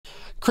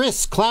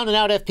Chris, Clownin'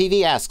 Out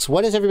FPV asks,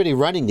 what is everybody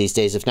running these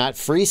days if not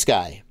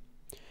FreeSky?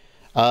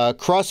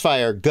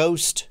 Crossfire,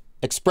 Ghost,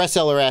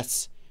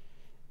 ExpressLRS,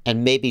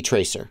 and maybe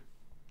Tracer.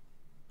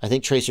 I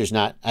think Tracer's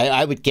not.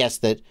 I would guess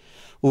that.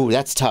 Ooh,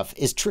 that's tough.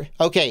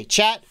 Okay,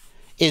 chat.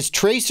 Is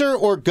Tracer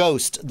or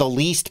Ghost the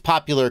least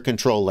popular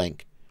control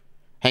link?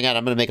 Hang on,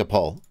 I'm going to make a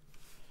poll.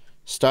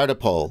 Start a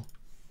poll.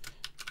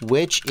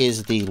 Which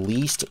is the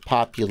least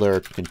popular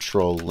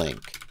control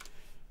link?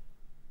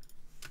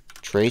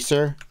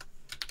 Tracer,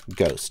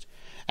 Ghost.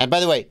 And by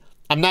the way,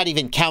 I'm not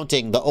even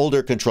counting the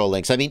older control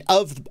links. I mean,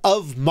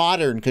 of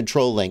modern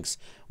control links,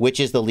 which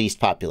is the least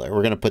popular?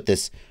 We're going to put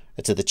this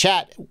to the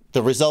chat.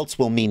 The results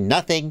will mean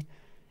nothing.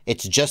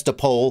 It's just a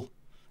poll.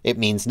 It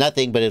means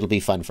nothing, but it'll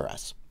be fun for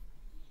us.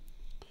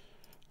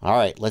 All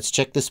right, let's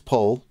check this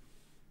poll.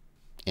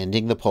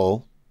 Ending the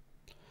poll.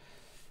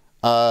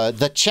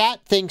 The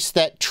chat thinks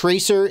that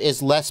Tracer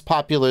is less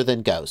popular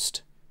than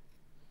Ghost.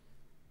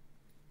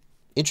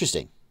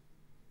 Interesting.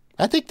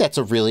 I think that's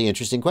a really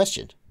interesting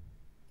question.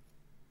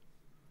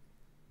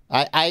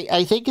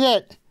 I think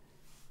that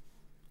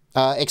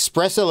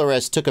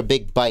ExpressLRS took a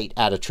big bite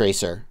out of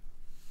Tracer,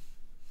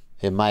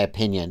 in my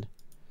opinion.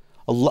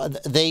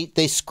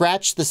 They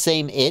scratch the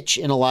same itch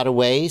in a lot of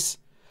ways,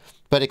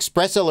 but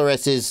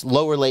ExpressLRS is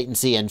lower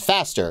latency and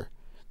faster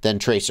than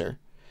Tracer.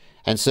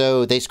 And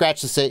so they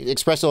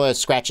ExpressLRS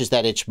scratches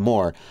that itch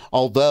more,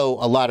 although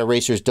a lot of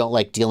racers don't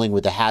like dealing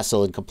with the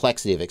hassle and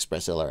complexity of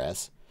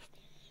ExpressLRS.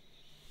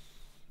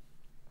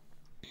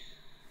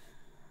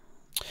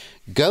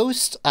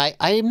 Ghost, I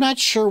am not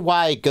sure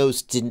why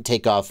Ghost didn't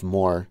take off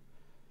more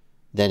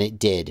than it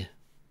did.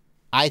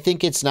 I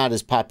think it's not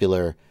as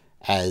popular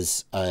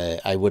as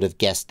I would have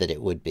guessed that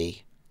it would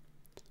be.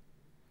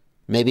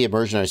 Maybe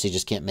Immersion RC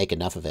just can't make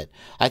enough of it.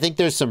 I think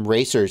there's some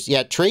racers.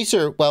 Yeah,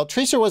 Tracer, well,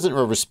 Tracer wasn't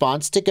a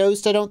response to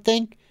Ghost, I don't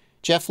think,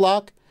 Jeff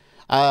Locke.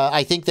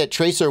 I think that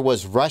Tracer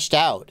was rushed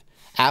out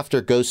after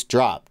Ghost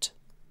dropped.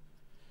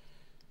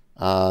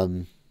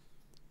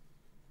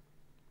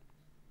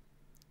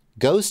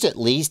 Ghost at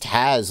least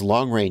has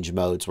long-range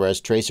modes, whereas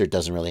Tracer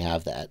doesn't really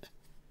have that.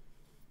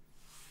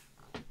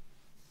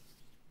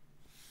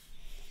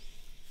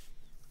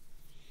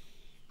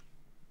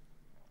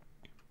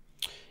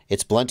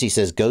 It's Blunty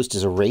says Ghost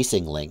is a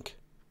racing link.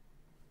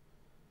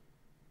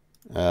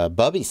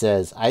 Bubby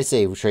says, I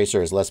say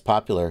Tracer is less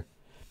popular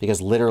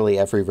because literally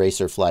every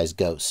racer flies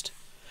Ghost.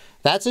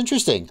 That's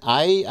interesting.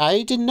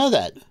 I didn't know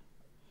that.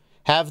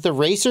 Have the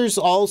racers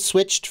all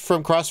switched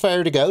from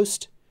Crossfire to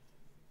Ghost?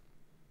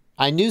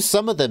 I knew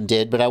some of them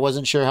did, but I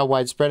wasn't sure how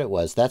widespread it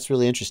was. That's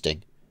really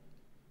interesting.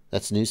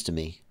 That's news to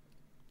me.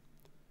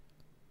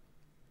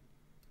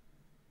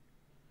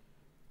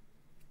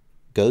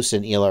 Ghost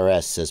and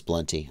ELRS, says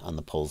Blunty on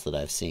the polls that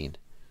I've seen.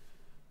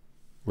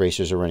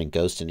 Racers are running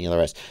Ghost and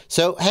ELRS.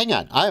 So hang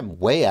on, I'm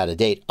way out of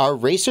date. Are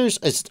racers,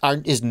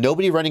 is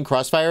nobody running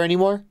Crossfire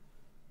anymore?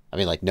 I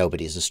mean, like,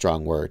 nobody is a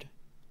strong word.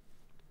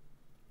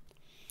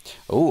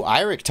 Oh,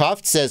 Eirik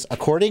Toft says,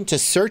 according to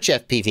Search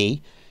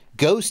FPV,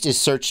 Ghost is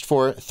searched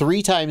for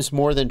 3 times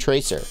more than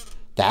Tracer.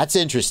 That's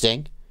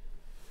interesting,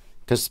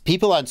 because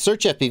people on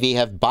Search FPV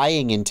have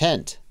buying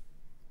intent.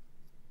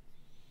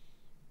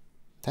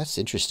 That's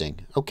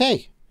interesting.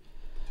 Okay.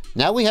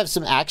 Now we have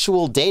some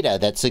actual data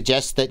that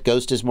suggests that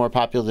Ghost is more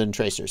popular than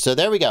Tracer. So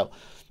there we go.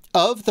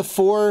 Of the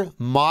 4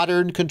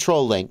 modern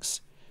control links,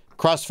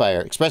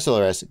 Crossfire,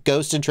 ExpressLRS,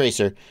 Ghost, and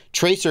Tracer,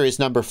 Tracer is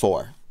number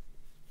 4,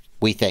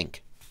 we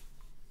think.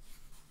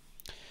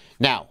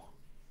 Now,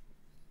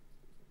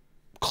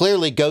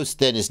 clearly Ghost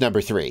then is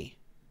number 3,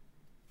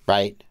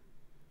 right?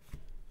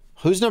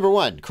 Who's number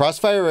 1,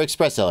 Crossfire or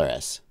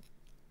ExpressLRS?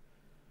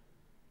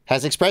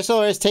 Has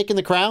ExpressLRS taken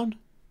the crown?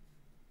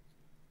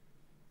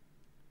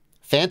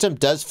 Phantom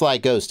does fly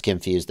Ghost,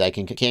 Confused. I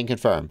can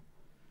confirm.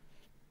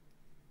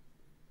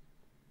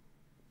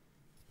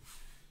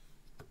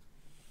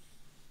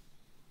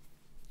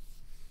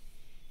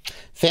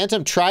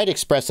 Phantom tried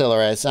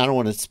ExpressLRS. I don't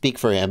want to speak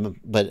for him,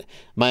 but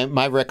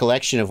my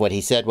recollection of what he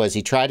said was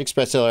he tried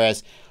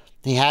ExpressLRS.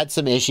 He had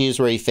some issues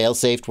where he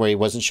fail-safed, where he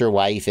wasn't sure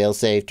why he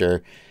fail-safed,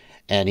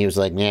 and he was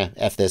like, nah,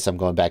 F this, I'm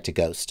going back to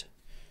Ghost.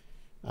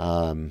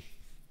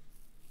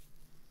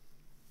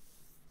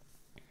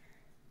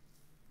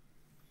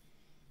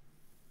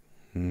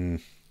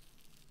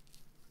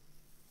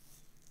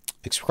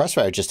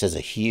 Crossfire just has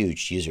a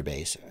huge user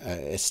base,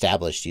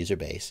 established user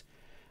base.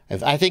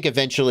 I think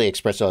eventually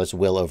ExpressLRS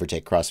will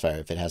overtake Crossfire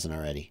if it hasn't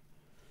already.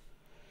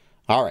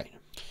 All right.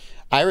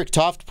 Eirik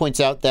Toft points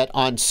out that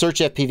on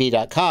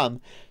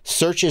searchfpv.com,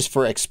 searches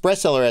for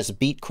ExpressLRS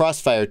beat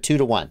Crossfire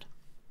 2-1.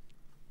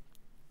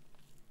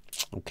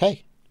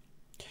 Okay.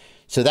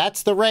 So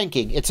that's the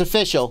ranking. It's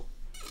official.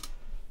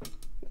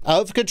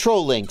 Of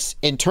control links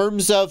in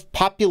terms of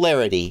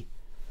popularity,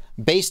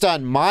 based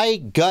on my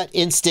gut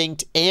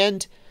instinct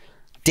and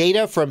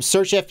data from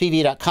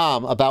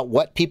searchfpv.com about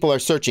what people are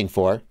searching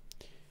for.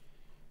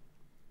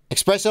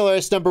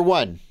 ExpressLRS number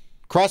 1,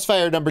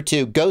 Crossfire number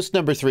 2, Ghost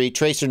number 3,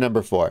 Tracer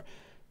number 4.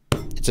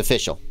 It's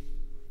official.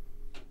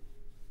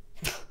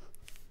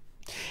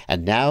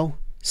 And now,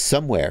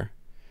 somewhere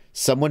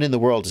Someone in the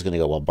world is going to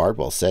go, well,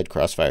 Bardwell said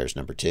Crossfire is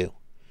number 2.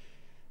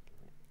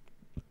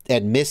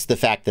 And miss the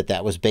fact that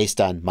that was based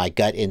on my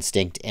gut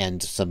instinct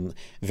and some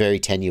very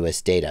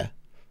tenuous data.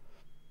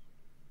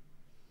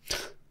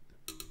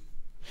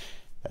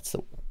 That's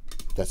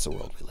the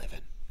world we live in.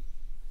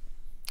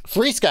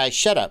 Free Sky,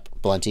 shut up,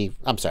 Blunty.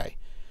 I'm sorry.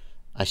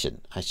 I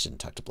shouldn't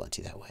talk to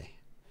Blunty that way.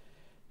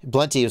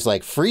 Blunty was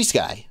like, Free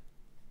Sky?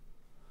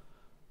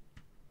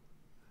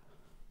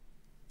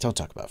 Don't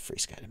talk about Free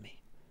Sky to me.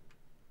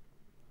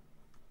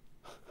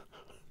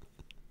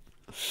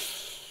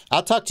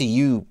 I'll talk to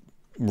you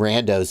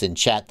randos in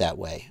chat that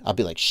way. I'll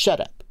be like, shut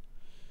up.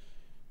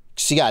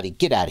 Ciotti,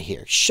 get out of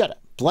here. Shut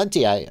up.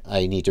 Blunty,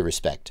 I need to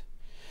respect.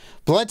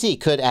 Blunty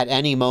could at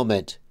any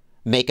moment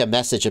make a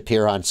message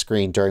appear on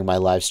screen during my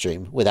live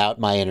stream without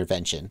my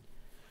intervention.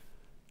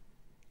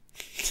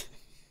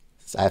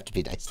 So I have to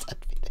be nice. I have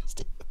to be nice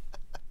to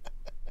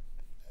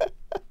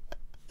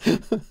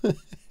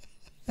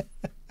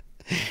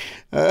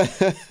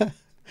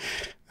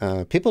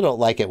you. People don't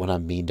like it when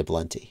I'm mean to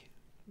Blunty.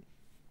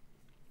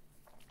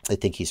 They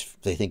think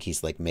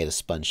he's like made of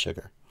spun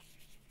sugar.